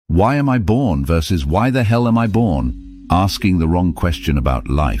Why am I born versus why the hell am I born? Asking the wrong question about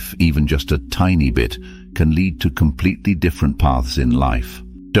life, even just a tiny bit, can lead to completely different paths in life.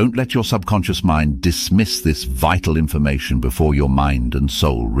 Don't let your subconscious mind dismiss this vital information before your mind and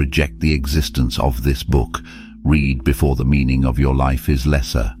soul reject the existence of this book. Read before the meaning of your life is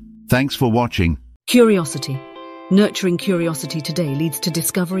lesser. Thanks for watching. Curiosity. Nurturing curiosity today leads to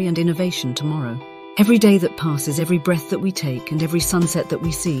discovery and innovation tomorrow. Every day that passes, every breath that we take, and every sunset that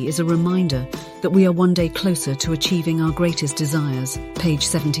we see is a reminder that we are one day closer to achieving our greatest desires. Page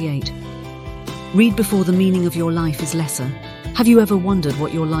 78. Read before the meaning of your life is lesser. Have you ever wondered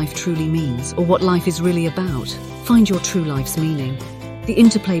what your life truly means, or what life is really about? Find your true life's meaning. The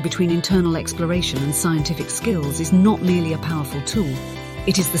interplay between internal exploration and scientific skills is not merely a powerful tool.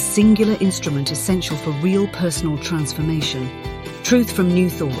 It is the singular instrument essential for real personal transformation. Truth from New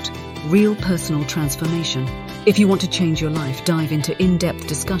Thought. Real personal transformation. If you want to change your life, dive into in-depth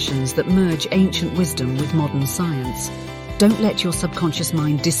discussions that merge ancient wisdom with modern science. Don't let your subconscious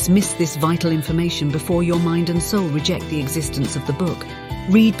mind dismiss this vital information before your mind and soul reject the existence of the book.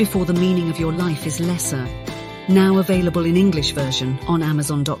 Read before the meaning of your life is lesser. Now available in English version on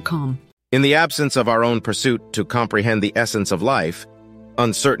Amazon.com. In the absence of our own pursuit to comprehend the essence of life,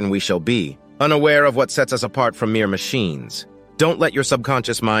 uncertain we shall be, unaware of what sets us apart from mere machines. Don't let your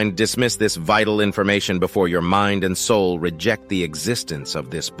subconscious mind dismiss this vital information before your mind and soul reject the existence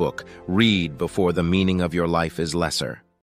of this book. Read before the meaning of your life is lesser.